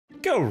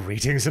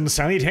Greetings and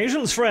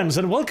salutations, friends,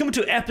 and welcome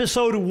to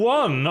episode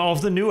 1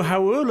 of the new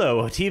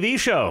Haulo TV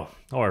show.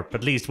 Or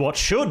at least what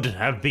should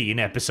have been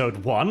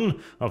episode 1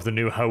 of the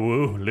new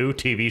Haulo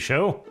TV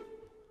show.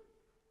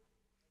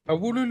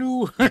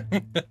 Hawululu.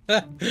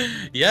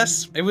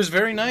 Yes, it was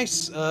very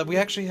nice. We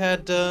actually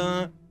had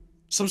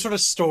some sort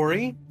of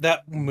story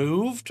that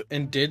moved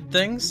and did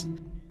things.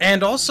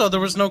 And also, there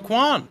was no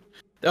Quan.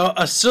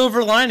 A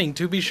silver lining,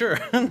 to be sure.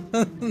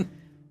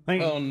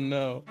 Oh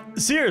no.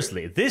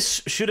 Seriously,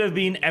 this should have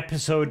been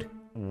episode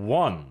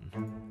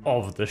 1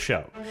 of the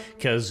show.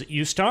 Because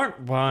you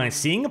start by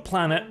seeing a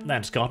planet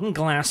that's gotten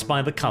glassed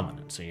by the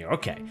Covenant. So you're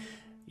okay.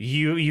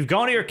 You've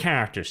got your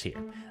characters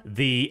here.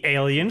 The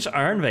aliens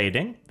are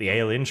invading. The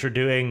aliens are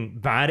doing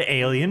bad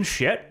alien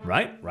shit.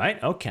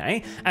 Right,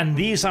 okay. And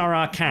these are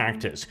our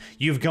characters.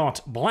 You've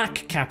got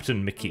Black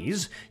Captain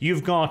McKees.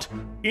 You've got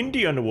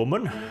Indian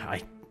Woman.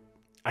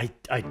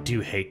 I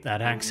do hate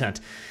that accent.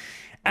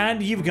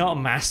 And you've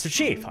got Master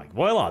Chief. Like,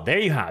 voila, there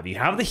you have. You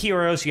have the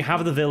heroes, you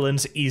have the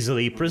villains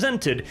easily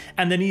presented,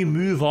 and then you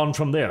move on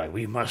from there. Like,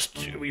 we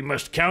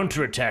must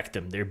counterattack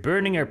them. They're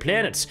burning our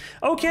planets.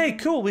 Okay,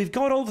 cool. We've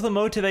got all of the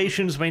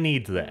motivations we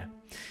need there.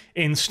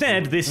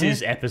 Instead, this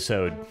is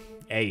episode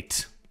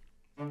 8.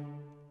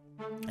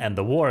 And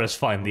the war has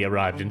finally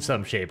arrived in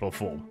some shape or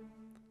form.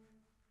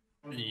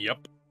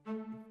 Yep.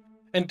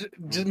 And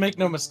just make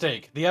no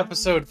mistake, the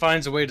episode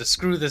finds a way to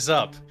screw this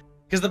up.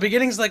 Because the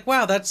beginning's like,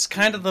 wow, that's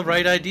kind of the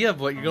right idea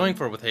of what you're going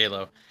for with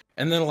Halo.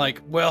 And then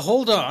like, well,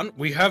 hold on.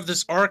 We have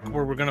this arc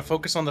where we're going to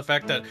focus on the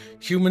fact that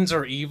humans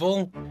are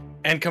evil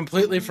and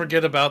completely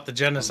forget about the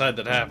genocide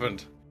that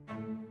happened.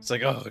 It's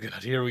like, oh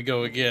god, here we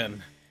go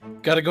again.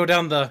 Gotta go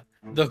down the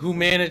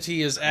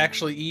humanity is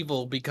actually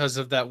evil because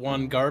of that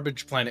one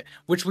garbage planet,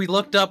 which we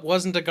looked up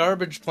wasn't a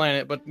garbage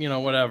planet, but, you know,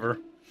 whatever.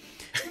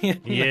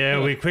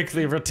 Yeah, we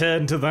quickly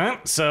return to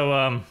that.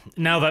 So,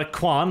 now that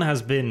Quan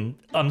has been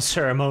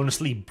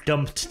unceremoniously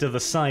dumped to the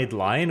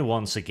sideline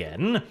once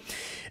again,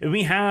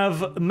 we have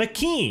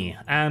McKee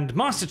and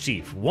Master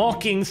Chief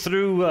walking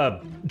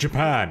through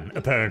Japan,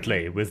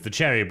 apparently, with the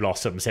cherry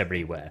blossoms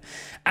everywhere.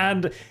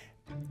 And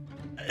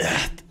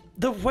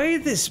the way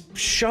this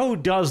show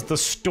does the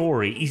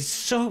story is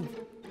so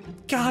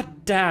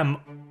goddamn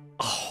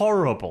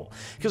horrible.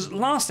 Because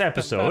last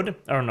episode,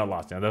 or not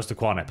last, that was the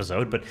Quan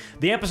episode, but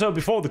the episode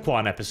before the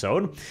Quan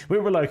episode, we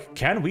were like,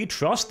 can we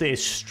trust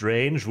this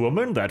strange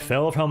woman that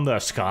fell from the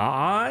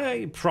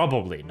sky?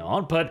 Probably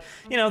not, but,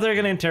 you know, they're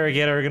gonna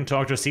interrogate her, gonna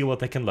talk to her, see what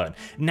they can learn.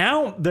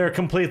 Now, they're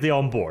completely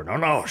on board. Oh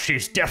no,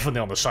 she's definitely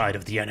on the side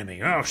of the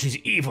enemy. Oh, she's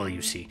evil,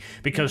 you see.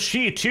 Because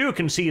she too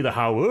can see the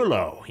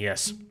Haulo,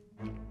 yes.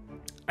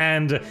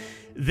 And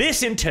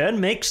this in turn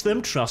makes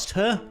them trust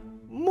her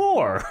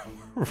more.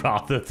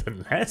 Rather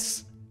than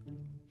less,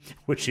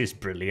 which is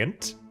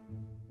brilliant.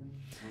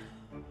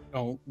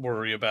 Don't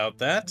worry about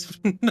that.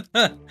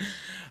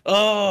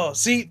 Oh,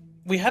 see,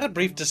 we had a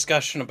brief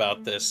discussion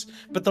about this,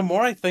 but the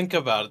more I think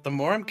about it, the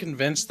more I'm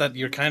convinced that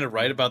you're kind of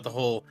right about the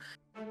whole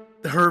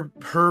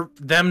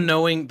them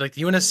knowing, like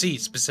the UNSC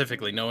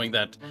specifically knowing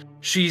that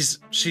she's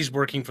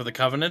working for the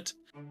Covenant,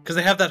 because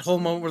they have that whole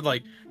moment where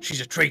like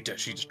she's a traitor,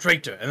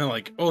 and then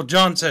like, oh,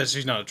 John says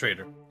she's not a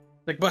traitor.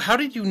 Like, but how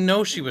did you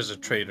know she was a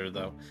traitor,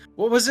 though?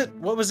 What was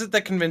it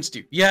that convinced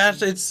you? Yeah,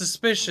 it's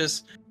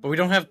suspicious, but we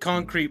don't have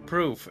concrete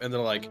proof. And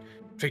they're like,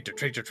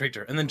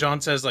 traitor. And then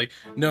John says, like,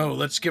 no,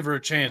 let's give her a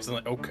chance. And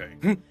like,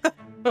 okay.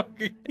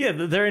 Yeah,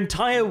 their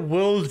entire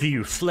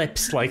worldview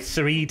flips like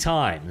 3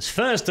 times.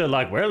 First, they're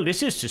like, well,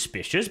 this is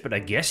suspicious, but I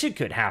guess it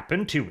could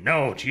happen, to,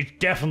 no, she's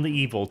definitely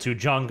evil, to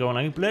John going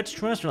like, let's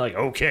trust her, like,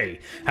 okay,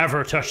 have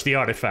her touch the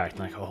artifact.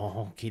 Like,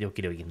 oh, okie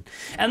dokie.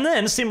 And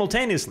then,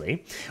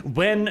 simultaneously,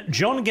 when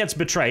John gets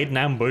betrayed and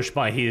ambushed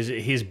by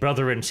his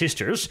brother and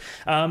sisters,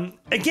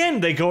 again,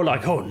 they go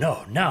like, oh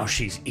no, now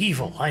she's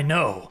evil, I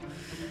know.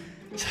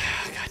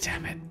 God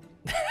damn it.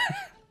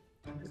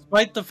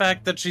 Despite the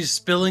fact that she's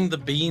spilling the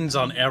beans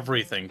on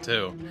everything,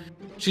 too.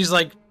 She's,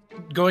 like,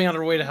 going on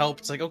her way to help.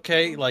 It's like,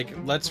 okay, like,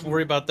 let's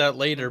worry about that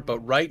later. But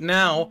right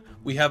now,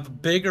 we have a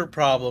bigger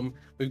problem.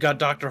 We've got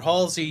Dr.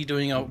 Halsey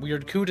doing a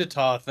weird coup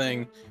d'etat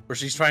thing where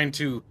she's trying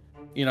to,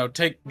 you know,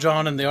 take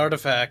John and the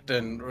artifact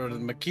or the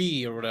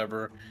McKee or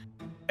whatever.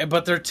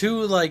 But they're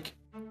too, like,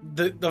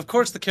 of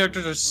course the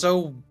characters are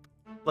so,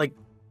 like,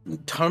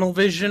 tunnel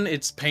vision.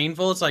 It's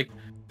painful. It's like,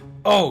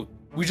 oh,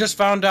 we just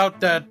found out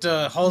that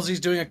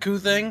Halsey's doing a coup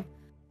thing.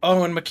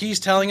 Oh, and McKee's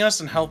telling us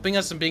and helping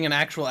us and being an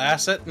actual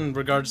asset in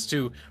regards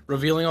to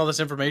revealing all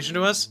this information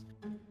to us.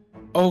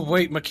 Oh,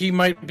 wait, McKee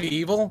might be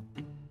evil?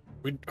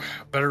 We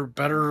better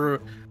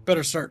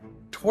start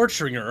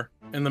torturing her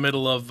in the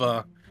middle of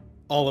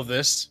all of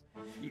this.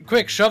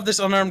 Quick, shove this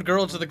unarmed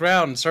girl to the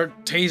ground and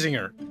start tasing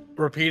her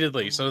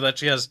repeatedly so that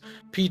she has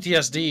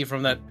PTSD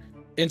from that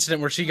incident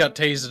where she got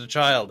tased as a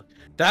child.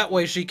 That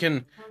way she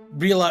can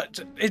realize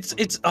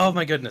it's oh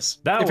my goodness.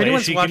 That way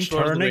she can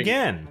turn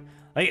again.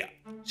 Like,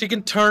 She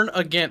can turn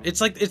again. It's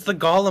like it's the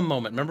Gollum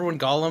moment. Remember when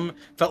Gollum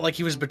felt like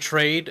he was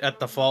betrayed at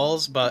the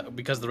falls, but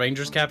because the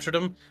Rangers captured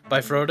him by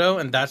Frodo,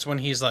 and that's when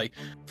he's like,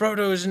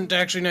 Frodo isn't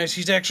actually nice.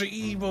 He's actually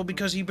evil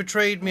because he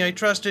betrayed me. I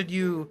trusted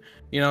you.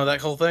 You know, that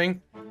whole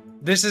thing.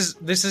 This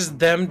is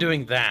them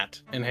doing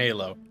that in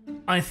Halo.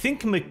 I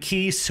think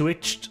McKee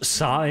switched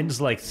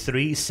sides like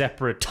 3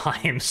 separate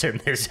times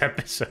in this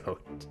episode.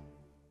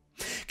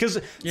 Because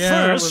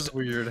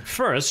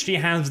first she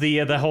has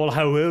the whole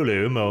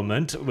Haulu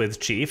moment with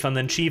Chief, and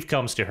then Chief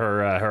comes to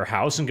her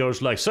house and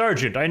goes like,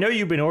 Sergeant, I know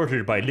you've been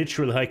ordered by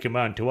literal high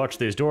command to watch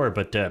this door,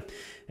 but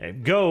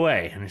go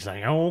away. And he's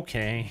like, oh,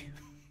 okay.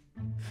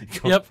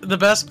 Yep, the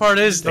best part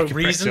is the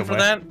reason for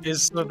that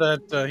is so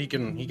that he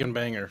can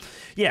bang her.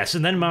 Yes,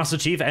 and then Master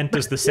Chief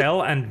enters the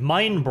cell and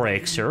mind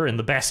breaks her in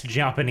the best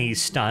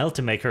Japanese style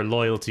to make her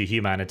loyal to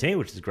humanity,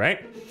 which is great.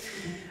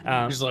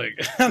 He's like,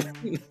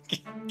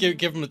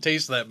 give him a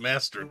taste of that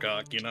master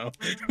cock, you know.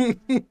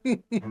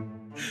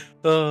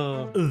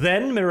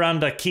 Then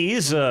Miranda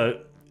Keyes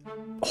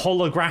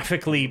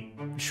holographically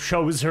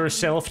shows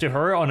herself to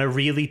her on a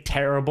really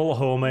terrible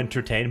home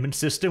entertainment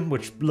system,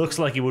 which looks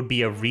like it would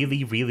be a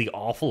really, really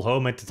awful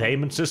home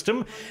entertainment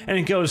system, and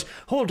it goes,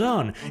 hold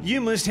on, you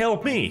must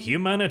help me,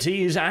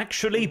 humanity is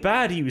actually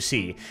bad, you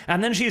see.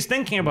 And then she's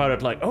thinking about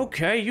it like,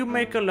 okay, you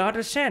make a lot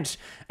of sense.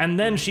 And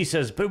then she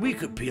says, but we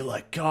could be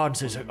like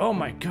gods. It's like, oh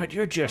my god,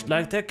 you're just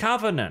like the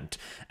Covenant.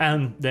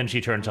 And then she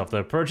turns off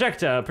the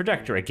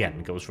projector again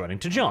and goes running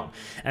to John.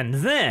 And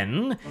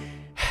then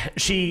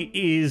she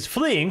is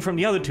fleeing from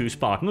the other 2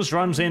 Spartans,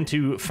 runs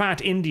into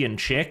fat Indian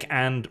chick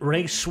and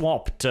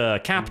race-swapped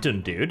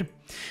captain dude.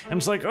 And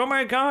it's like, oh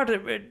my god,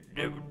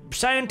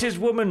 scientist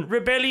woman,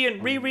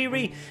 rebellion,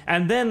 re.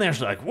 And then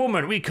there's like,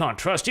 woman, we can't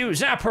trust you,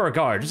 zap her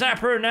guard, zap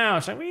her now.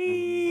 It's like,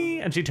 wee.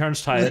 And she turns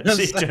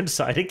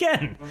side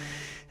again.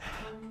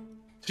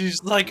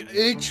 She's like,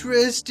 I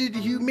trusted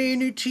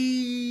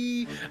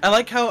humanity. I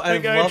like how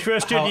I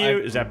trusted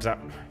you. Zap, zap.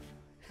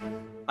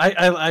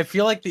 I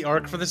feel like the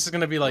arc for this is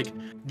gonna be like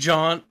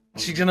John.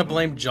 She's gonna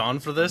blame John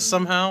for this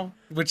somehow,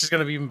 which is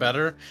gonna be even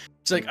better.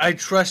 It's like, I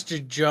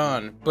trusted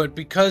John, but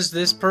because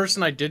this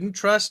person I didn't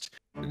trust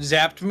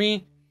zapped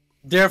me,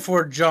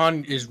 therefore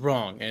John is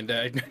wrong, and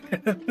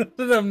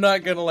I'm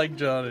not gonna like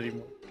John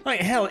anymore. Like,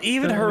 hell,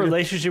 even her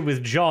relationship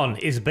with John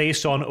is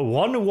based on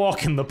 1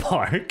 walk in the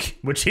park,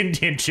 which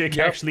Indian chick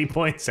actually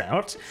points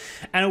out,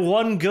 and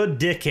 1 good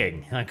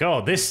dicking. Like,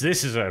 oh, this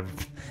is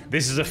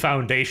a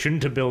foundation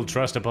to build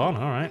trust upon.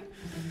 All right.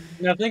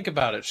 Now think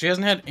about it. She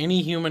hasn't had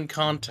any human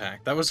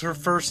contact. That was her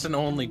first and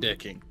only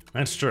dicking.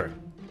 That's true.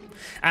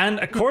 And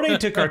according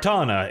to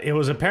Cortana, it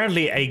was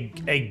apparently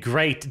a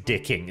great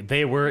dicking.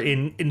 They were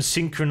in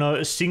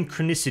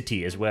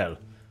synchronicity as well.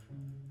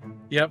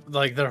 Yep,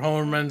 like their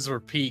hormones were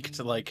peaked.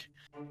 Like,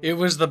 it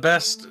was the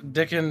best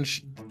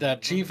dicking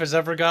that Chief has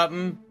ever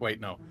gotten.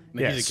 Wait, no.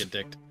 Yes. He didn't get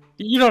dicked.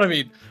 You know what I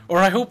mean? Or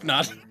I hope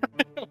not.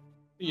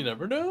 You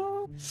never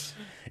know.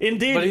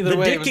 Indeed, the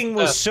dicking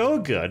was so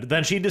good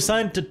that she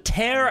decided to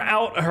tear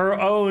out her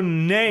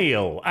own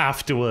nail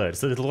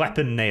afterwards. The little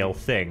weapon nail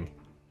thing.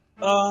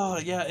 Oh,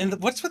 yeah. And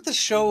what's with the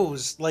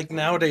shows, like,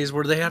 nowadays,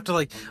 where they have to,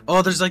 like,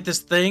 oh, there's, like, this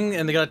thing,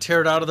 and they gotta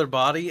tear it out of their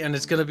body, and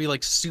it's gonna be,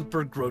 like,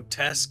 super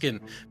grotesque and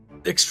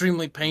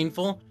extremely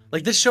painful.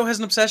 Like, this show has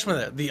an obsession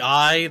with it. The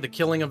eye, the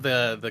killing of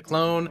the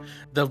clone,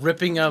 the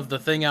ripping of the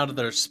thing out of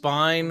their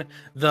spine,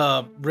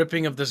 the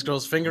ripping of this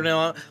girl's fingernail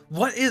out.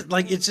 What is,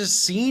 like, it's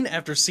just scene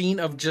after scene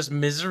of just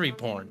misery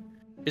porn.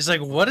 It's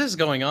like, what is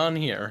going on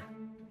here?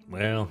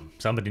 Well,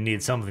 somebody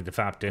needs something to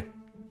fap to.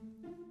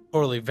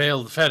 Poorly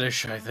veiled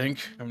fetish, I think.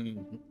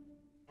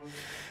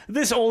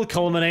 This all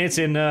culminates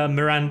in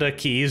Miranda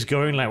Keyes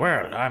going like,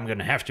 well, I'm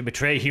gonna have to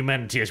betray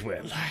humanity as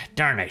well.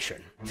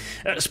 Darnation.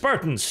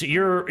 Spartans,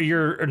 you're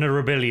in a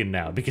rebellion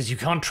now, because you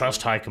can't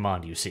trust high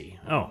command, you see.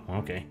 Oh,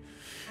 okay.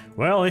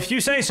 Well, if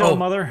you say so,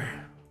 mother.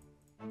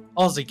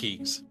 Halsey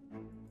Keys.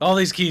 All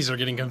these keys are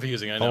getting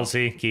confusing, I know.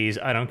 Halsey Keys,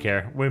 I don't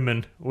care.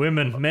 Women,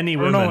 many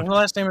women. No, her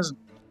last name is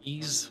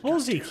Keys.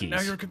 Halsey Keys.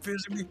 Now you're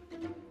confusing me.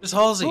 It's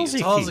Halsey. It's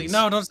Halsey.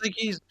 No, don't say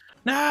Keys.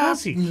 No!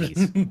 Halsey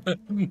Keys.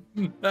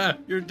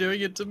 You're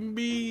doing it to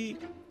me.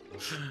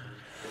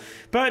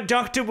 But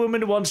Dr.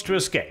 Woman wants to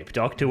escape.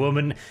 Dr.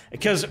 Woman,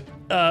 because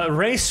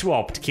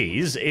race-swapped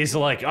Keys is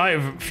like,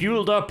 I've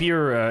fueled up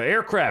your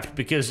aircraft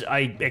because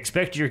I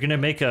expect you're gonna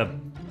make a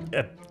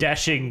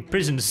dashing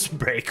prison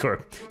break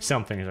or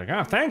something. He's like,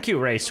 oh, thank you,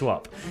 race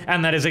swap.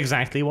 And that is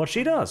exactly what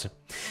she does.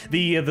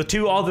 The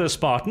 2 other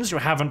Spartans who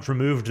haven't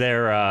removed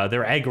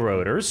their egg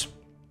rotors,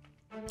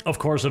 of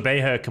course,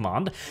 obey her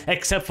command,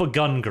 except for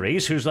Gun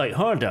Grease, who's like,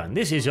 hold on,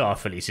 this is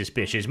awfully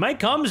suspicious. My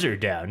comms are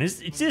down. Is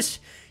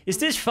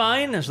this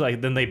fine? It's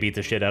like, then they beat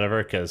the shit out of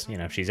her because, you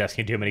know, she's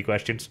asking too many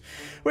questions.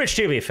 Which,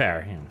 to be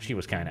fair, you know, she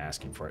was kind of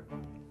asking for it.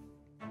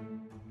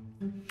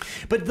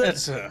 But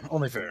that's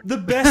only fair. The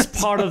best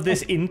part of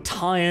this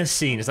entire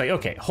scene is like,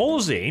 okay,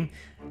 Halsey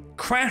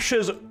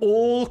crashes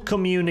all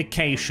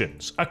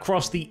communications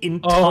across the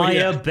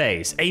entire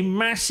base. A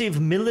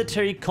massive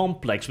military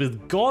complex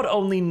with God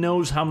only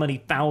knows how many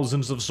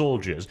thousands of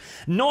soldiers.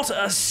 Not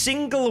a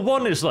single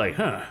one is like,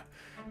 huh,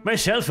 my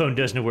cell phone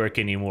doesn't work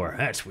anymore.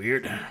 That's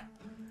weird.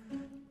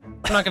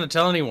 I'm not gonna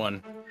tell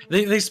anyone.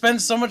 They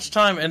spend so much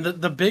time, and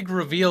the big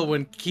reveal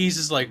when Keys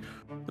is like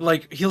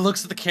he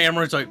looks at the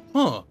camera, it's like,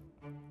 huh,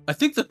 I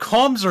think the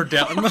comms are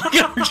down.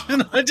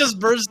 And I just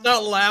burst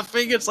out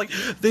laughing. It's like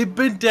they've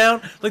been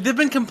down, like they've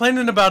been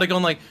complaining about it,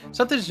 going like,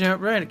 something's not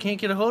right, I can't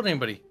get a hold of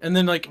anybody. And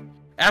then like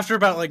after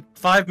about like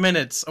 5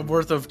 minutes of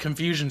worth of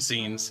confusion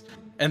scenes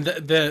and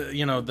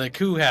the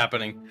coup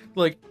happening,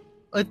 like,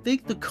 I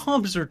think the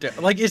comms are down.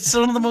 Like, it's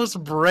one of the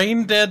most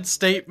brain-dead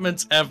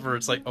statements ever.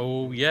 It's like,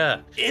 oh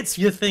yeah,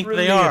 you think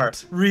brilliant. They are,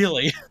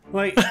 really.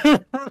 Like,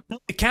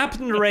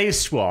 Captain Ray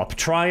Swap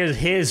tries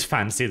his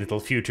fancy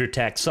little future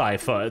tech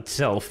sci-fi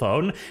cell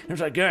phone.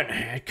 It's like,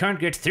 I can't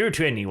get through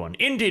to anyone.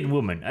 Indian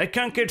woman, I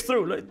can't get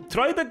through. Like,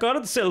 try the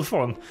god cell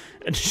phone.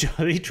 And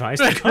he tries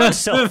the god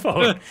cell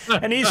phone,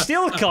 and he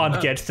still can't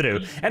get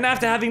through. And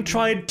after having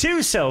tried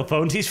 2 cell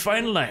phones, he's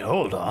finally like,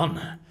 hold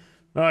on.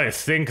 I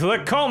think the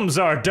comms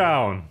are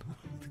down.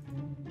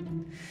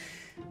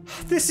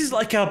 This is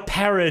like a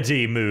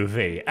parody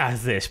movie at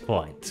this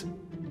point.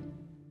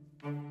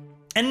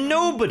 And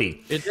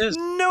nobody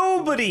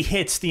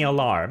hits the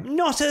alarm.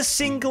 Not a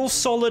single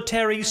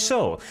solitary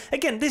soul.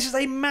 Again, this is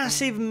a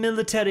massive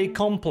military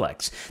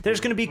complex.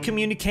 There's going to be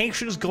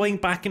communications going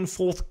back and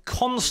forth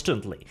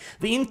constantly.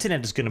 The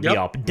internet is going to be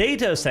up.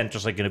 Data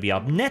centers are going to be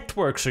up.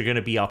 Networks are going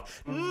to be up.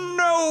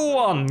 No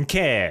one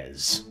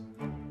cares.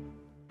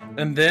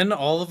 And then,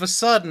 all of a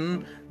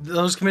sudden,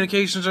 those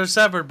communications are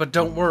severed, but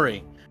don't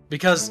worry.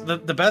 Because the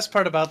best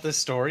part about this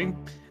story,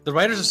 the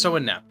writers are so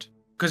inept.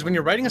 Because when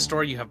you're writing a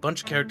story, you have a bunch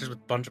of characters with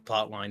a bunch of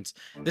plot lines.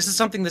 This is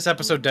something this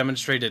episode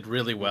demonstrated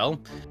really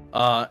well.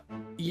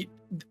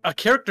 A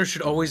character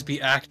should always be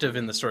active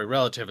in the story,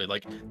 relatively.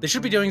 Like, they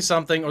should be doing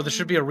something, or there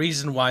should be a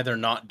reason why they're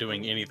not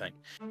doing anything.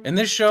 In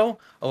this show,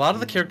 a lot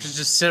of the characters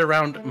just sit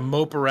around,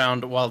 mope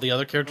around while the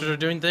other characters are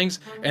doing things,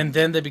 and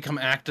then they become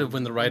active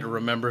when the writer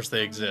remembers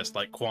they exist,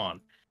 like Quan.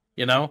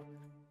 You know?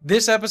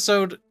 This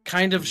episode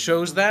kind of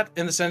shows that,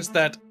 in the sense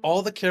that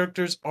all the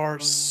characters are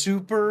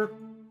super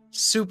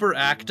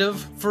active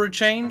for a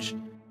change,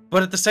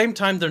 but at the same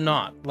time they're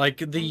not. Like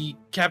the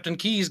Captain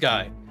Keys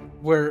guy,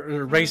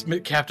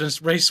 Captain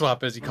Race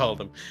Swap as he called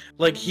him.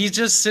 Like, he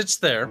just sits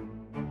there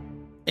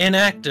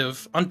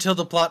inactive until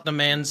the plot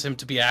demands him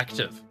to be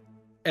active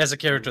as a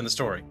character in the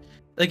story.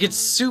 Like, it's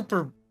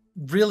super,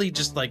 really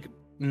just like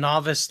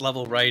novice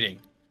level writing.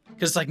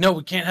 Because like, no,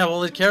 we can't have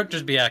all the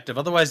characters be active,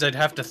 otherwise I'd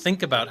have to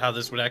think about how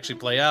this would actually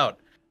play out.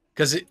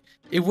 Because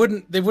they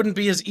wouldn't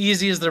be as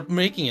easy as they're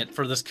making it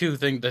for this coup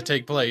thing to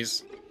take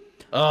place.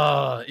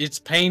 It's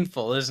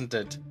painful, isn't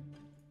it?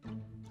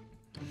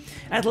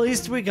 At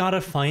least we got a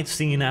fight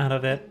scene out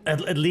of it.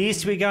 At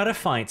least we got a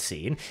fight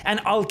scene. And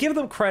I'll give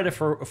them credit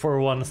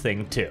for one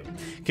thing too.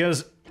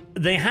 Because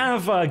they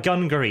have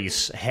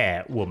Gungary's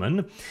hair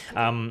woman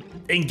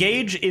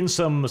engage in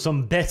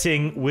some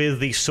betting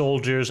with the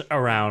soldiers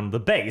around the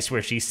base,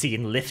 where she's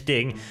seen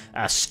lifting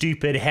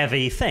stupid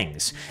heavy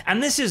things.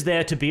 And this is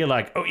there to be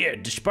like, oh yeah,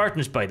 the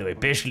Spartans, by the way,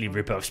 basically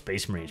rip off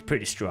Space Marines,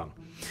 pretty strong.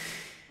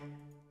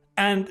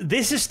 And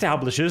this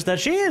establishes that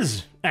she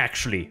is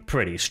actually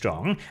pretty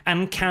strong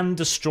and can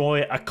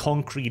destroy a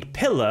concrete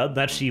pillar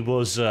that she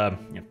was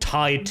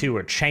tied to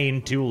or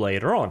chained to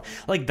later on.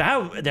 Like,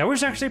 that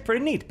was actually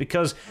pretty neat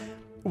because,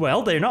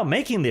 well, they're not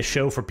making this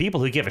show for people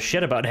who give a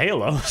shit about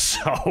Halo,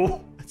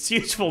 so it's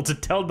useful to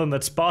tell them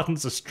that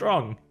Spartans are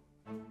strong.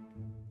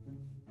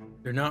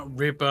 They're not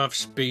rip-off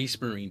Space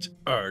Marines,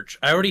 Arch.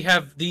 I already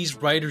have these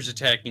writers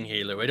attacking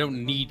Halo. I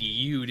don't need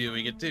you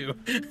doing it too.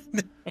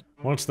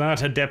 What's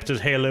that, adept at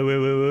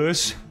Halo?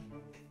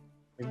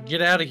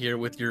 Get out of here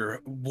with your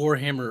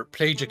Warhammer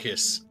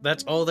Plagiacus.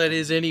 That's all that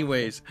is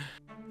anyways.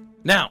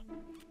 Now,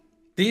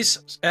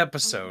 this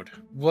episode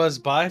was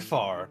by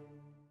far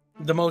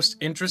the most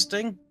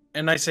interesting,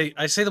 and I say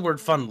the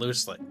word fun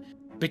loosely,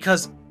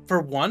 because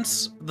for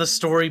once, the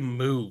story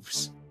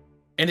moves,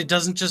 and it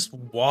doesn't just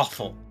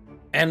waffle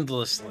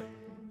endlessly.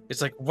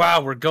 It's like,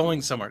 wow, we're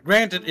going somewhere.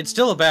 Granted, it's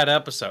still a bad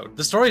episode.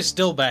 The story's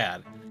still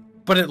bad,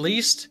 but at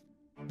least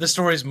the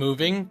story's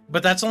moving,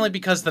 but that's only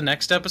because the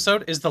next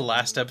episode is the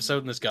last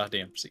episode in this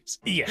goddamn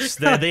season. Yes,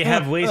 they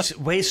have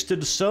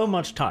wasted so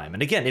much time.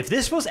 And again, if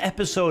this was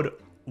episode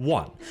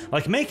 1,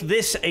 like, make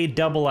this a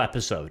double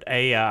episode,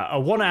 a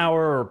 1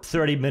 hour or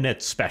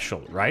 30-minute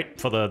special, right?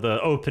 For the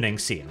opening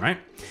scene, right?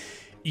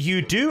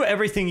 You do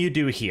everything you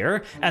do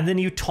here, and then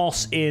you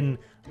toss in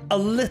a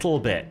little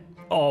bit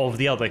of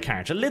the other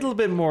character, a little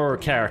bit more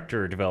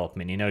character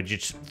development, you know,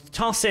 just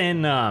toss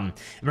in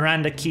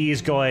Miranda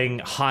Keyes going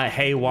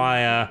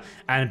haywire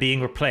and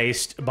being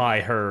replaced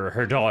by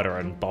her daughter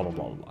and blah, blah,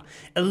 blah, blah.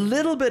 A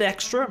little bit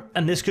extra,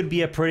 and this could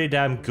be a pretty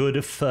damn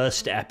good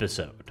first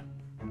episode.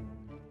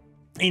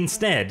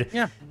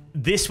 Instead,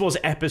 this was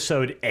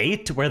episode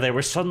 8, where they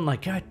were suddenly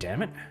like, God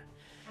damn it.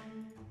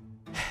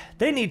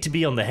 They need to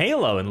be on the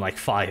Halo in like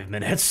 5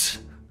 minutes.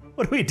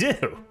 What do we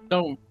do?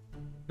 No.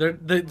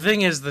 The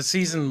thing is, the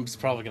season's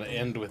probably going to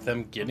end with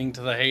them getting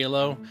to the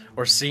Halo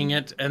or seeing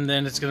it, and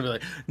then it's going to be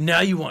like,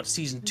 now you want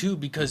season 2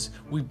 because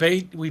we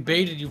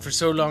baited you for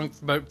so long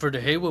for the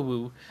Halo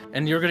Woo,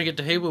 and you're going to get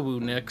the Halo Woo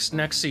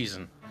next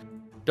season.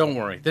 Don't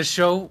worry, this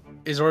show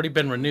has already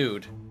been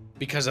renewed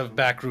because of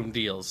backroom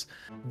deals,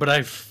 but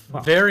I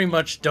very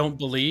much don't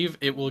believe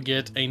it will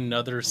get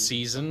another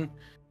season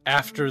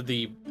after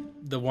the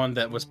one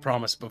that was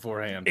promised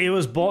beforehand. It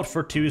was bought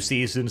for 2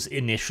 seasons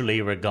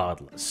initially,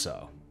 regardless.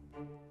 So.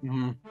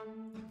 Mm-hmm.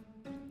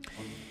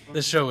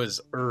 This show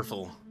is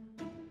awful.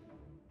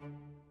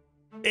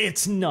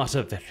 It's not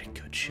a very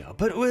good show,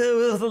 but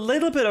with a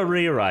little bit of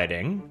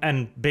rewriting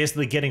and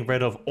basically getting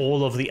rid of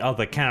all of the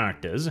other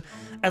characters,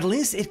 at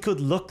least it could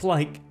look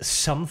like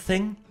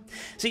something.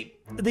 See,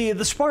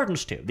 the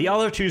Spartans too, the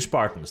other 2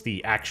 Spartans,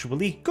 the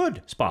actually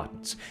good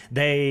Spartans,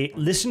 they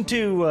listen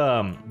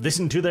to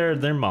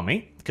their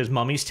mummy, because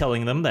mummy's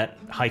telling them that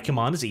high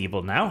command is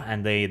evil now,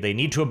 and they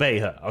need to obey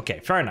her. Okay,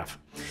 fair enough.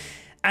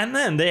 And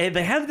then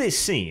they have this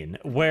scene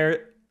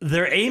where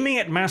they're aiming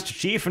at Master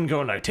Chief and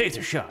going like, take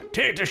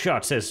the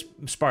shot, says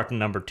Spartan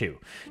number 2.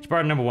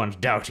 Spartan number 1's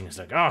doubting. It's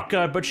like, oh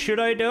god, but should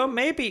I do?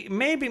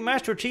 Maybe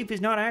Master Chief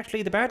is not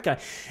actually the bad guy.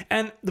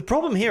 And the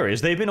problem here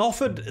is they've been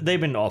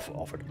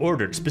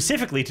ordered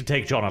specifically to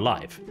take John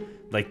alive.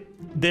 Like,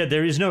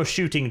 there is no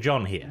shooting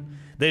John here.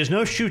 There's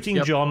no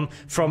shooting John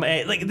from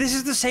a... Like, this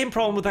is the same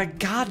problem with that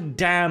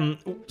goddamn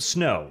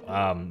Snow.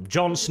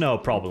 Jon Snow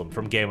problem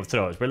from Game of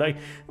Thrones. We're like,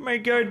 oh my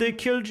god, they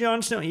killed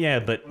Jon Snow. Yeah,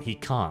 but he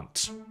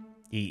can't.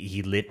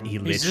 He literally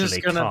He's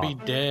just gonna be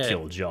dead.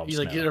 Kill Jon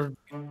Snow.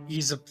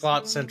 He's a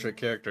plot-centric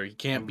character. He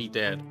can't be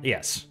dead.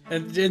 Yes.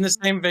 And in the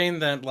same vein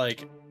that,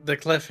 like, the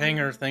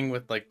cliffhanger thing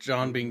with, like,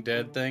 John being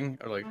dead thing,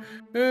 or like,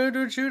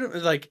 don't shoot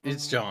him. Like,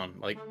 it's John.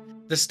 Like,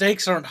 the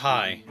stakes aren't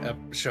high,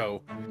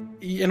 show.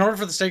 In order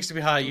for the stakes to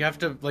be high, you have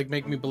to, like,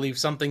 make me believe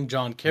something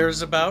John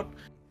cares about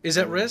is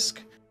at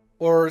risk,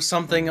 or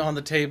something on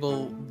the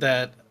table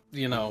that,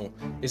 you know,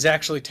 is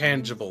actually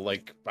tangible,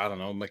 like, I don't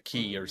know,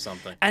 McKee or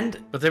something.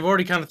 But they've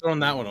already kind of thrown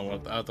that one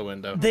out the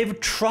window. They've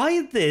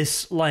tried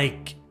this,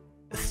 like,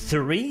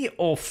 3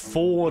 or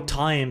 4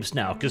 times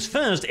now, because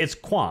first it's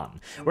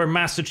Quan, where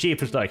Master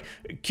Chief is like,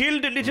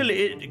 kill the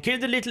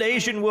little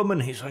Asian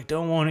woman. He's like,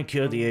 don't want to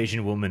kill the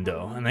Asian woman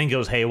though, and then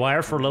goes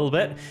haywire for a little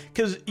bit,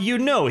 because you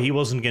know he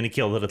wasn't going to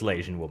kill the little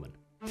Asian woman.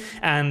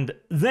 And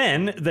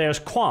then there's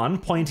Quan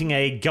pointing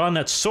a gun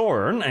at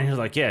Soren, and he's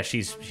like, yeah,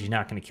 she's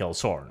not going to kill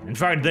Soren. In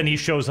fact, then he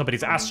shows up at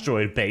his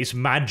asteroid base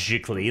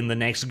magically in the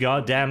next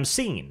goddamn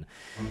scene.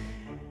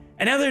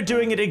 And now they're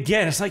doing it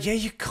again. It's like, yeah,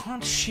 you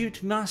can't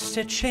shoot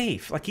Master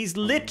Chief. Like, he's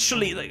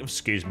literally, like,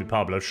 excuse me,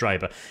 Pablo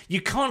Schreiber. You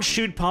can't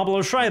shoot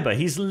Pablo Schreiber.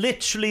 He's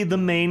literally the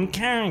main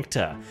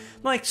character.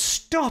 Like,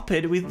 stop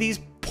it with these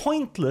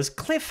pointless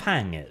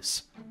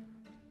cliffhangers.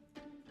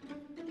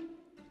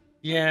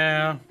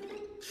 Yeah.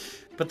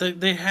 But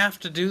they have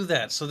to do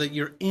that so that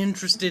you're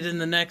interested in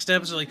the next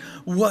episode. Like,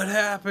 what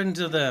happened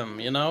to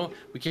them, you know?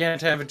 We can't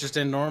have it just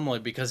end normally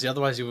because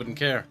otherwise you wouldn't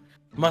care.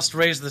 Must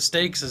raise the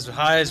stakes as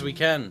high as we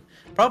can.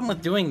 Problem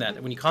with doing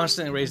that, when you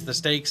constantly raise the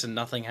stakes and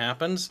nothing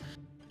happens,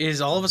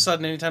 is all of a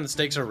sudden anytime the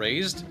stakes are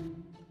raised,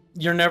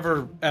 you're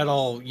never at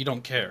all, you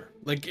don't care.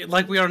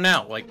 Like we are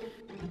now. Like,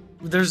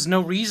 there's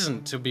no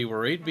reason to be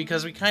worried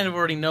because we kind of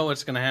already know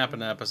what's going to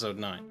happen in episode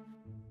 9.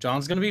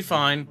 John's going to be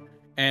fine,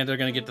 and they're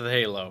going to get to the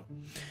Halo.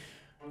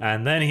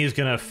 And then he's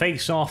going to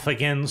face off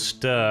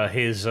against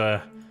his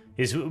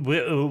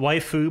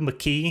waifu,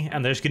 McKee,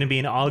 and there's going to be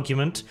an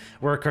argument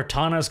where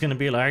Cortana's going to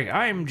be like,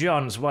 I'm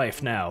John's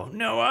wife now.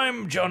 No,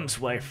 I'm John's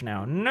wife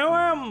now. No,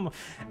 I'm...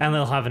 And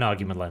they'll have an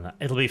argument like that.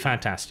 It'll be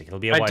fantastic. It'll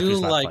be a waifu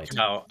slap like fight.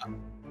 How,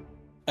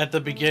 at the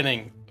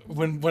beginning,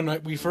 when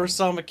we first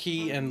saw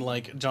McKee and,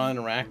 like, John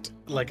interact,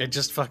 like, I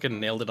just fucking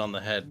nailed it on the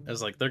head. I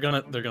was like, they're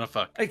gonna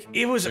fuck. Like,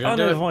 it was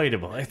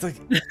unavoidable. It's like...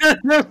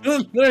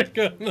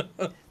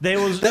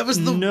 That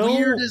was the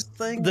weirdest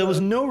thing. There was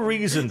no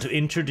reason to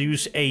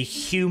introduce a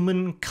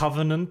human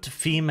Covenant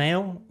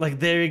female.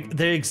 Like,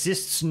 there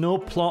exists no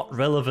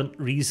plot-relevant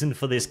reason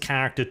for this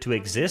character to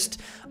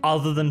exist,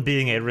 other than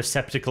being a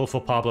receptacle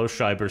for Pablo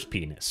Schreiber's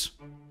penis.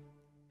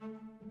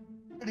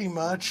 Pretty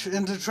much,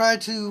 and to try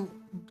to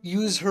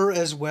use her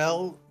as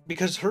well,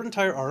 because her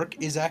entire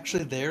arc is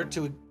actually there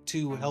to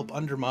help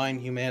undermine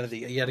humanity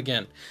yet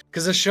again.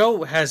 Because the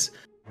show has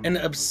an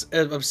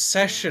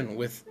obsession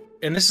with,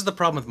 and this is the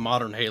problem with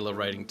modern Halo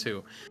writing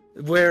too,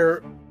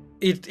 where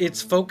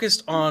it's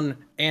focused on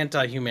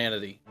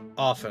anti-humanity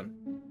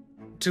often,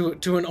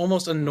 to an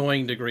almost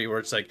annoying degree, where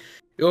it's like,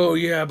 oh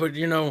yeah, but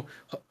you know,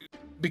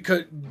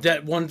 because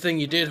that one thing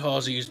you did,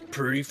 Halsey, is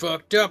pretty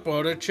fucked up.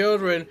 All the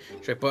children,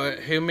 but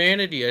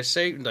humanity, I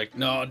say, like,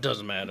 no, it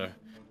doesn't matter.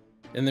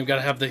 And they've got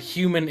to have the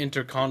human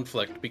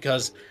interconflict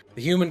because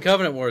the Human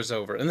Covenant War is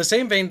over. In the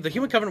same vein, the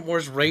Human Covenant War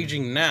is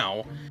raging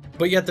now,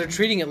 but yet they're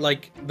treating it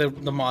like the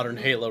modern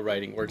Halo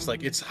writing, where it's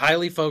like it's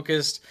highly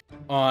focused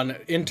on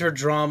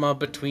interdrama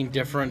between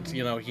different,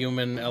 you know,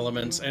 human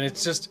elements, and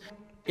it's just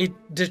it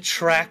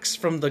detracts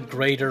from the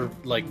greater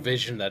like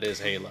vision that is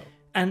Halo.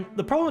 And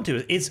the problem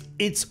too is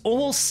it's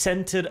all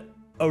centered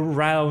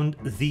around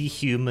the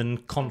human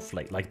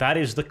conflict. Like, that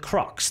is the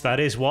crux. That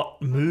is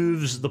what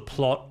moves the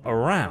plot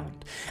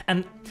around.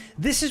 And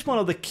this is one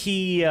of the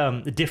key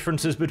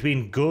differences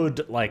between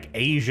good, like,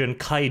 Asian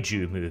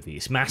kaiju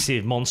movies,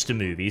 massive monster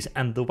movies,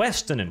 and the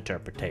Western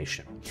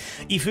interpretation.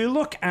 If you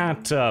look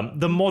at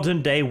the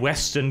modern-day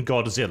Western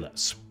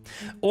Godzillas,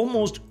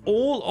 almost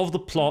all of the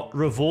plot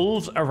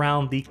revolves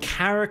around the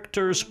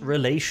characters'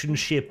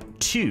 relationship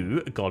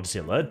to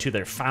Godzilla, to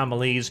their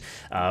families,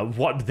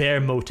 what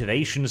their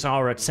motivations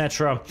are,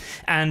 etc.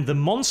 And the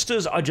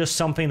monsters are just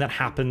something that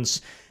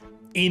happens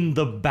in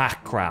the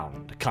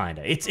background,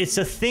 kinda. It's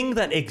a thing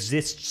that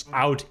exists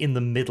out in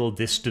the middle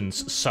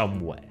distance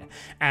somewhere.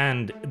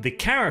 And the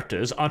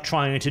characters are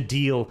trying to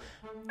deal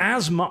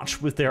as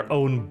much with their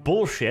own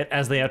bullshit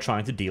as they are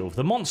trying to deal with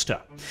the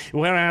monster.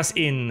 Whereas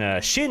in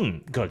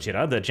Shin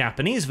Godzilla, the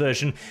Japanese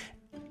version,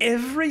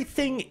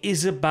 everything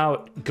is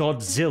about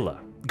Godzilla.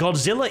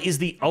 Godzilla is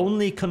the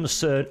only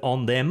concern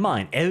on their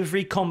mind.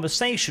 Every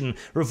conversation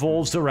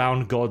revolves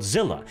around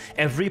Godzilla.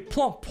 Every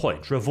plot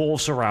point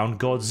revolves around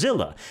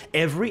Godzilla.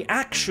 Every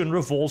action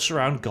revolves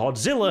around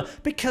Godzilla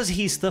because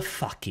he's the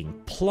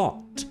fucking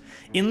plot.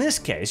 In this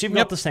case, you've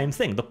got the same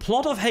thing. The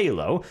plot of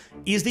Halo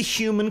is the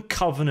Human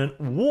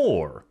Covenant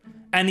War.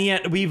 And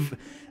yet we've...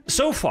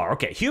 So far,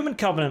 okay, Human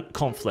Covenant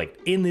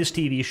conflict in this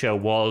TV show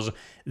was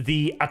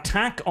the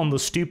attack on the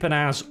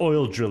stupid-ass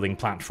oil drilling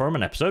platform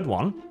in episode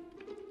 1.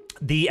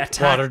 The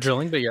attack... Water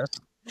drilling, but yes.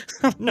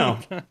 No.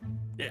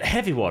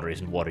 Heavy water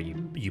isn't water,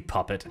 you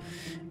puppet.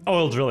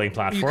 Oil drilling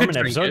platform in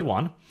episode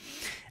 1.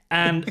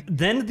 And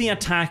then the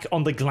attack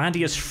on the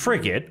Gladius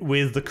frigate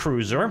with the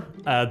cruiser.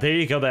 There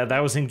you go, that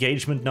was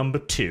engagement number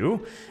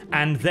 2.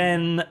 And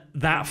then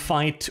that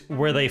fight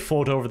where they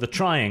fought over the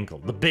triangle,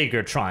 the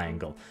bigger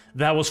triangle.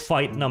 That was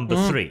fight number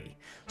 3.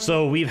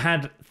 So we've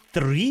had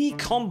 3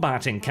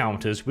 combat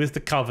encounters with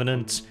the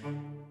Covenant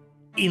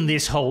in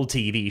this whole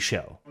TV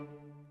show.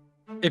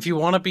 If you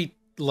want to be,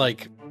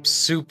 like,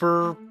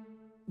 super...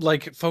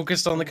 like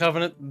focused on the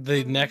Covenant,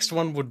 the next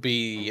one would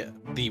be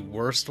the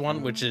worst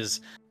one, which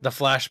is the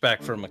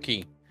flashback for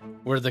McKee,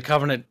 where the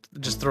Covenant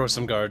just throws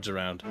some guards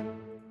around.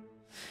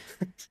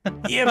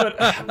 Yeah,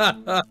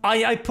 but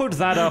I put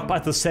that up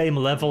at the same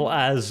level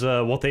as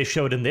what they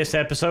showed in this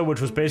episode, which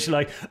was basically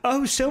like,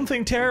 oh,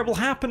 something terrible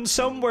happened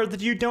somewhere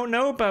that you don't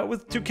know about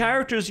with 2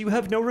 characters you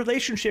have no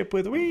relationship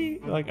with.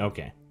 Like,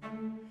 okay.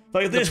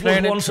 Like, this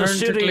was once a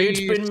city, it's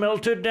been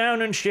melted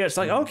down and shit. It's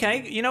like,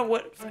 okay, you know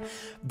what?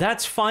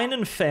 That's fine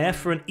and fair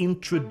for an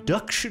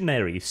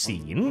introductionary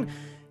scene,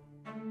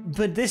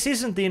 but this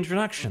isn't the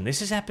introduction.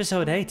 This is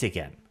episode 8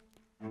 again.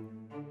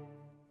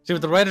 See,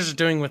 what the writers are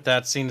doing with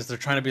that scene is they're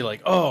trying to be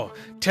like, oh,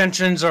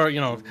 tensions are,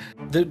 you know,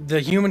 the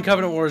Human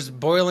Covenant War is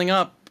boiling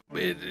up.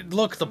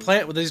 Look,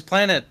 these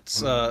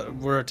planets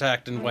were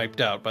attacked and wiped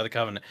out by the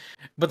Covenant.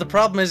 But the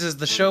problem is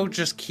the show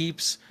just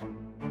keeps...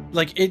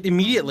 like, it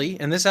immediately,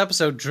 in this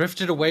episode,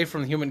 drifted away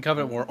from the Human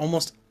Covenant War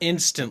almost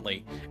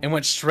instantly and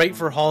went straight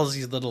for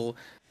Halsey's little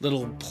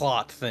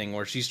plot thing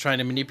where she's trying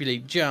to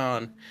manipulate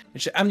John.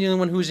 And I'm the only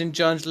one who's in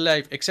John's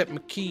life except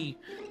McKee,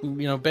 who,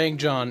 you know, banged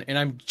John, and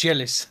I'm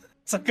jealous.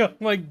 It's like, oh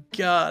my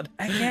god.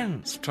 Again.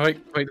 It's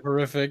quite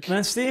horrific.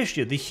 That's the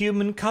issue. The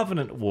Human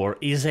Covenant War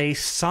is a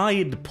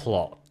side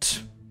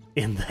plot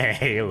in the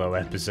Halo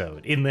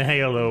episode, in the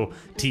Halo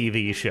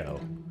TV show.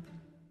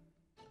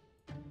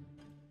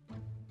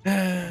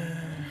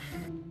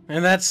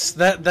 And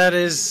that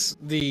is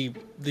the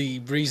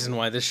reason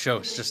why this show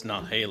is just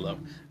not Halo.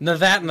 Now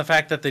that and the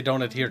fact that they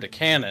don't adhere to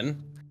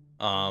canon.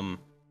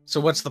 So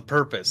what's the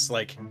purpose?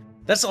 Like,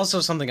 that's also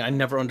something I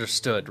never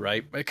understood,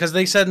 right? Because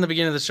they said in the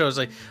beginning of the show, it's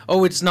like,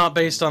 oh, it's not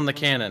based on the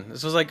canon.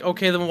 This was like,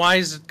 okay, then why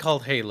is it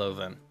called Halo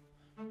then?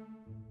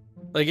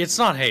 Like, it's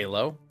not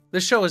Halo.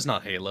 This show is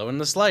not Halo in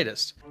the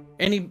slightest.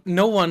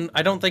 No one,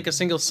 I don't think a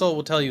single soul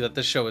will tell you that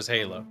this show is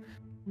Halo.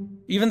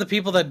 Even the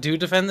people that do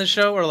defend the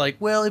show are like,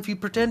 well, if you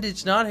pretend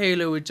it's not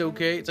Halo, it's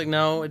okay. It's like,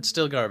 no, it's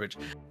still garbage.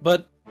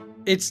 But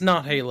it's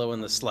not Halo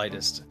in the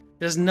slightest.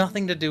 It has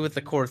nothing to do with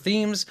the core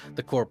themes,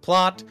 the core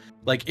plot.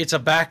 Like, it's a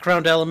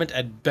background element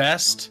at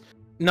best.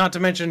 Not to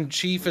mention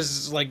Chief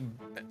is, like,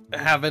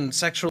 having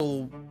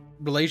sexual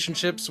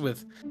relationships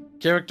with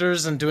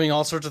characters and doing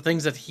all sorts of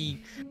things that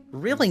he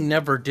really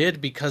never did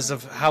because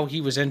of how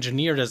he was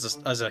engineered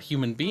as a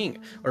human being,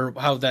 or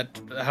how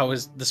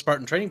the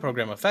Spartan training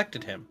program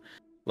affected him.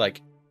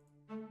 Like,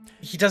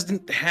 he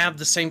doesn't have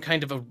the same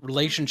kind of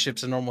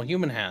relationships a normal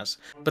human has.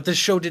 But this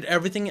show did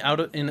everything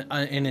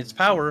in its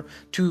power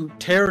to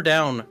tear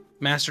down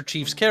Master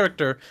Chief's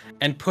character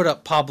and put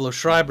up Pablo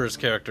Schreiber's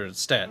character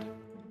instead.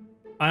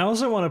 I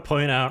also want to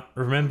point out,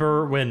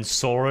 remember when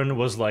Soren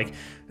was like,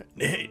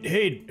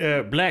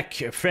 hey, black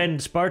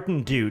friend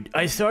Spartan dude,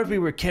 I thought we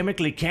were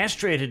chemically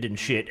castrated and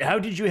shit. How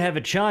did you have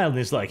a child? And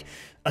he's like,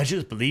 I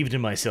just believed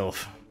in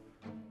myself.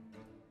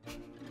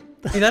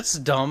 Hey, that's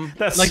dumb.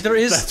 That's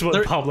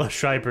what Pablo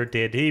Schreiber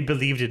did. He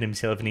believed in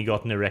himself and he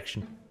got an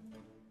erection.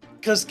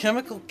 Because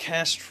chemical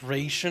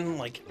castration,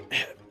 like,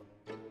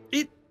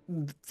 it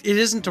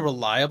isn't a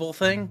reliable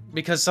thing,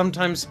 because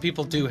sometimes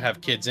people do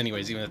have kids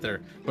anyways, even if they're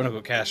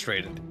quote-unquote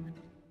castrated.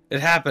 It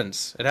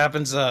happens. It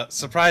happens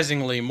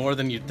surprisingly more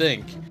than you'd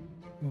think.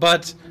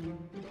 But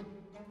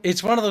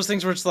it's one of those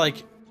things where it's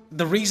like,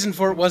 the reason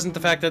for it wasn't the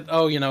fact that,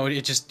 oh, you know,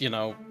 it just, you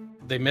know,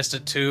 they missed a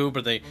tube,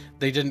 or they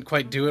didn't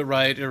quite do it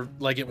right, or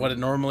like what it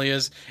normally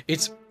is.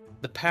 It's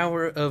the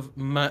power of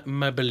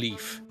my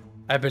belief.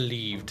 I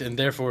believed, and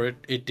therefore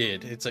it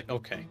did. It's like,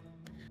 okay,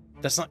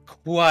 that's not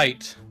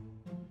quite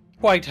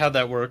how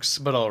that works,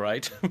 but all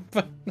right.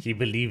 He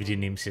believed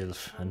in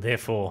himself, and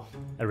therefore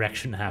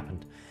erection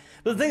happened.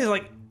 But the thing is,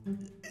 like,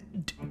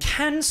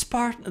 can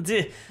Spartan...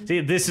 See,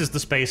 this is the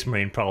Space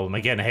Marine problem.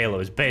 Again, Halo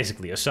is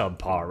basically a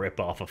subpar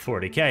ripoff of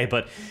 40k,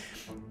 but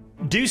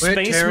do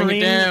Space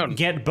Marine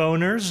get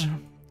boners?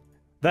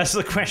 That's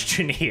the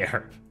question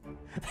here.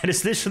 That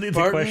is literally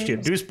the question.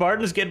 Do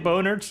Spartans get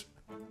boners?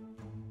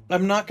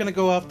 I'm not going to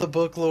go off the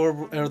book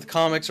lore or the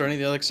comics or any of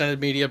the other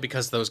extended media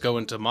because those go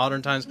into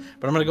modern times,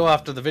 but I'm going to go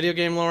after the video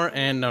game lore,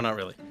 and no, not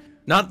really.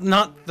 Not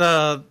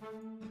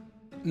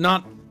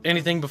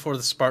anything before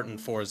the Spartan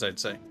 4s, I'd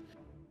say.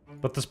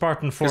 But the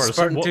Spartan 4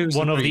 is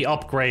one of the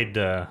upgrade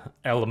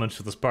elements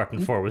of the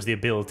Spartan 4 was the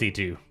ability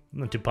to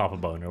pop a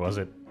boner, was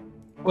it?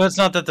 Well, it's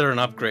not that they're an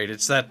upgrade.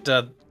 It's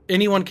that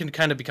anyone can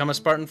kind of become a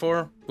Spartan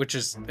 4, which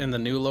is in the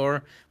new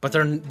lore, but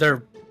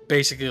they're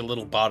basically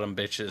little bottom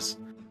bitches.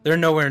 They're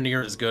nowhere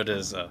near as good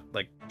as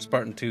like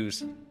Spartan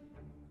 2s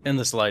in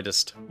the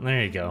slightest.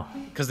 There you go.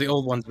 Because the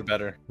old ones are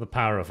better. The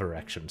power of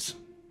erections.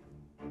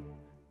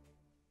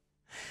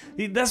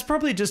 That's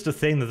probably just a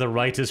thing that the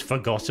writers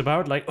forgot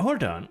about. Like,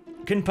 hold on,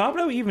 can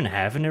Pablo even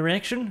have an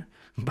erection?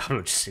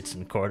 Pablo just sits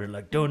in the corner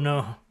like, don't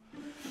know.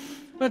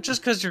 But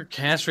just because you're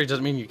castrated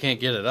doesn't mean you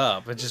can't get it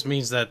up. It just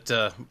means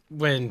that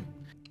when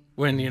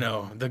you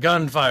know, the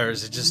gun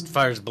fires, it just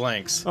fires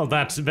blanks. Oh,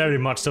 that's very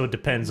much so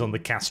depends on the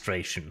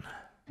castration.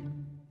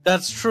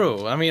 That's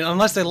true. I mean,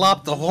 unless they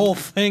lop the whole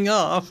thing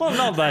off. Well,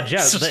 not that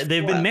just.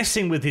 They've been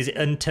messing with his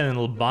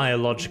internal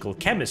biological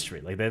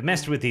chemistry. Like, they've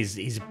messed with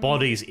his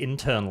body's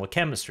internal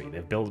chemistry.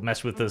 They've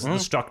messed with the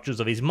structures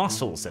of his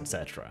muscles,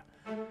 etc.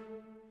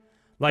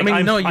 Like, I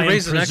mean, no, I'm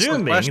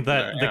presuming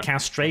that the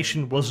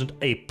castration wasn't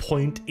a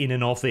point in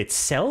and of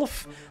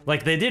itself.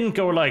 Like, they didn't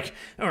go like,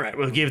 all right,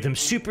 we'll give them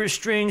super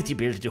strength, the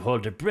ability to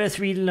hold their breath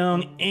really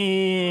long,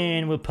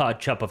 and we'll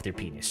chop off their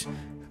penis.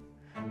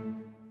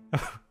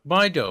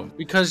 Why don't?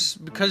 Because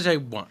I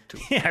want to.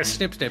 Yes.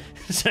 Snip, snip.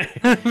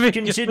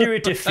 Consider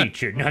it a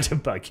feature, not a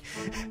bug.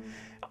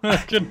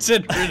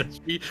 Consider it a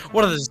feature.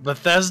 What is this,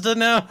 Bethesda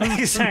now?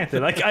 Exactly.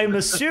 Like, I'm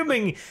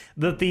assuming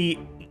that the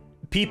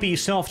PP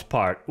soft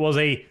part was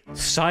a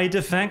side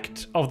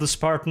effect of the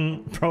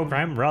Spartan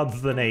program rather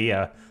than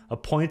a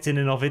point in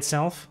and of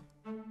itself.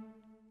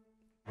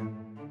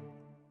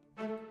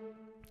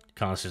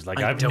 Constant's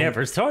like, I've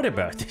never thought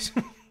about this.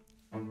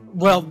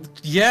 Well,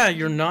 yeah,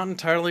 you're not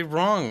entirely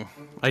wrong.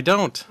 I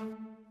don't.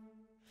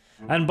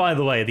 And by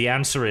the way, the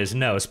answer is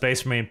no.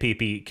 Space Marine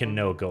PP can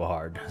no go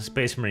hard.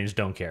 Space Marines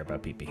don't care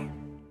about PP.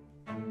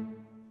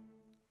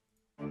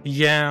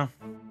 Yeah,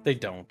 they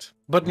don't.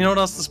 But you know what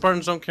else the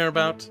Spartans don't care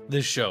about?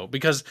 This show.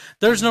 Because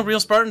there's no real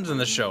Spartans in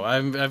this show.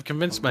 I've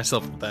convinced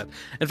myself of that.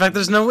 In fact,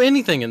 there's no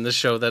anything in this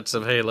show that's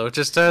of Halo. It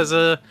just has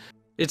a...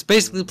 It's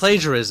basically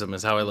plagiarism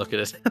is how I look at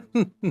it.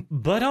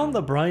 But on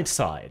the bright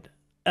side,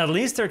 at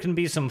least there can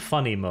be some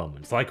funny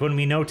moments, like when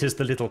we noticed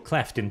the little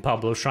cleft in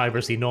Pablo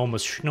Schreiber's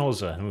enormous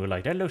schnauzer, and we were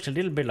like, that looks a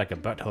little bit like a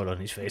butthole on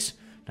his face.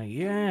 Like,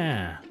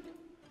 yeah.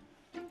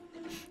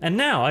 And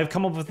now I've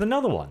come up with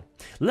another one.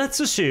 Let's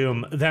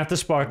assume that the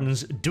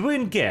Spartans do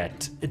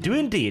indeed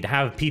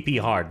have PP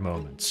hard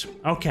moments.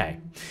 Okay.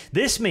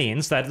 This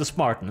means that the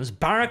Spartans,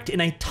 barracked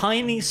in a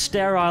tiny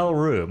sterile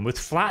room with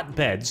flat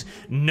beds,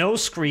 no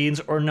screens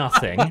or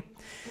nothing,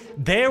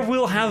 there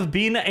will have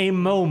been a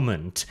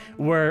moment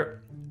where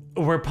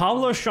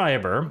Pablo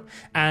Schreiber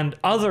and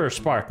other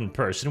Spartan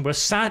person were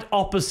sat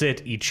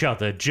opposite each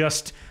other,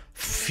 just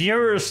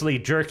furiously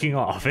jerking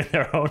off in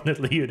their own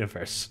little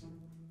universe.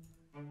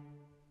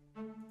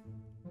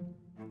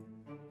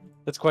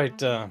 That's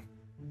quite, I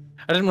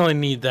didn't really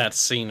need that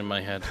scene in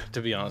my head,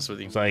 to be honest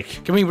with you. It's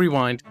like, can we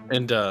rewind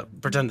and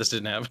pretend this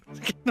didn't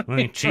happen?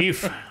 Well,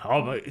 Chief,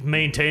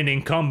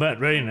 maintaining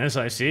combat readiness,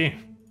 I see.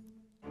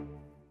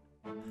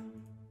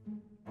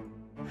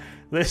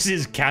 This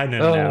is canon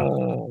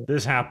now.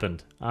 This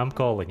happened. I'm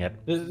calling it.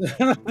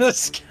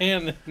 This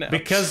canon now.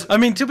 Because, I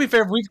mean, to be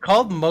fair, we've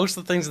called most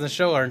of the things in the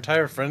show our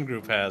entire friend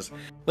group has.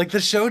 Like,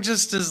 the show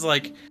just is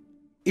like,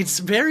 it's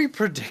very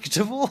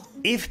predictable.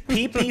 If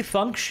PP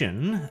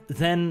function,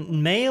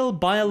 then male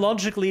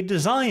biologically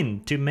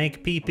designed to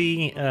make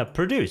PP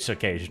produce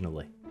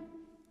occasionally.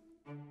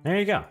 There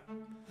you go.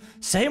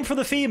 Same for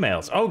the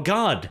females. Oh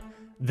god,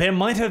 there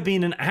might have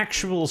been an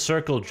actual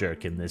circle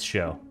jerk in this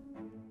show.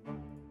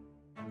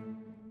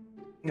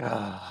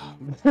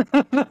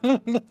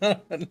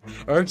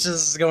 Arch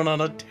is going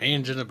on a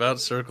tangent about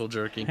circle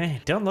jerking.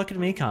 Hey, don't look at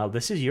me, Kyle.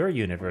 This is your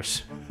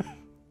universe.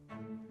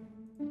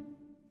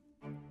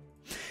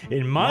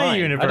 In my Mine? I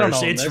don't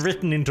universe, know it's this.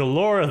 written into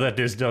lore that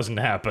this doesn't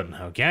happen,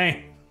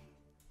 okay?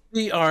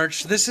 The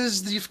Arch, this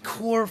is the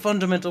core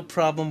fundamental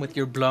problem with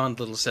your blonde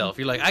little self.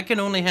 You're like, I can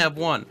only have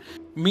one.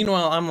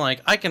 Meanwhile, I'm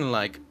like, I can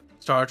like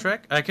Star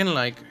Trek, I can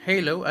like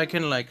Halo, I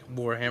can like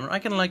Warhammer, I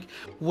can like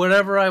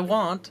whatever I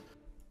want.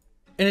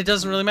 And it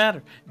doesn't really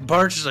matter.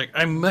 Barge is like,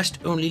 I must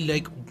only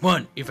like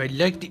one. If I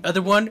like the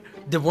other one,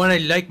 the one I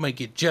like might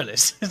get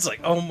jealous. It's like,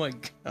 oh my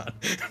god.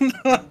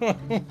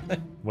 No.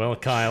 Well,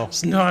 Kyle,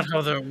 It's not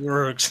how that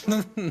works.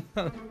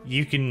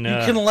 you can You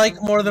can like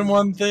more than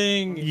one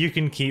thing. you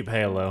can keep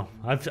Halo.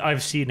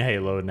 I've seen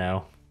Halo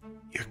now.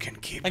 You can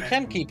keep I it.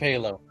 can keep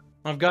Halo.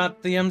 I've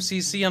got the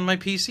MCC on my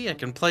PC. I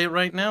can play it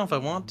right now if I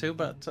want to,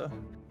 but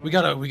we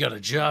got a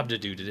job to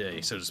do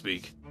today, so to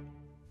speak.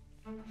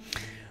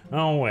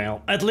 Oh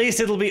well, at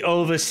least it'll be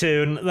over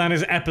soon. That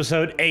is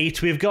episode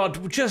 8. We've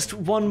got just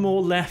one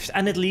more left,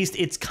 and at least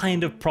it's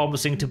kind of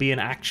promising to be an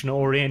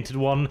action-oriented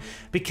one,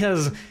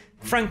 because,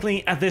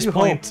 frankly, at this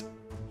point,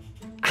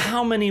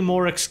 how many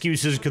more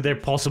excuses could there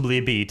possibly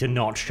be to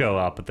not show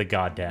up at the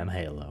goddamn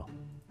Halo?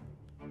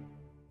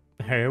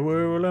 Hey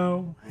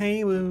Willow,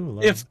 hey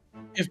Willow. If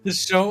the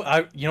show,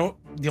 you know,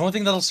 the only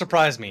thing that'll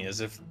surprise me is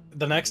if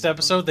the next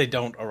episode they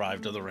don't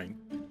arrive to the ring.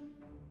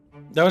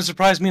 That would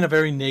surprise me in a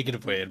very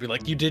negative way. I'd be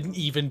like, you didn't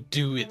even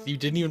do it. You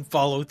didn't even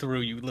follow through,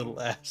 you little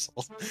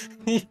asshole.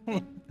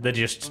 They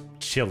just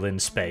chill in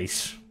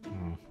space.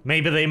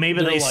 Maybe they They're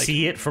like-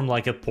 see it from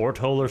like a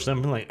porthole or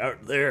something, like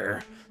out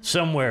there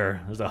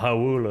somewhere. There's a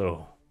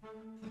Hawulu.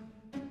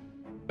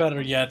 Better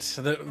yet,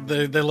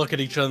 they look at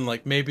each other and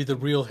like, maybe the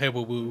real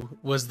Hewawoo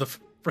was the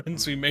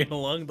friends we made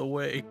along the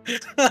way.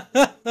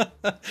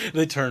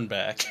 They turn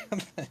back.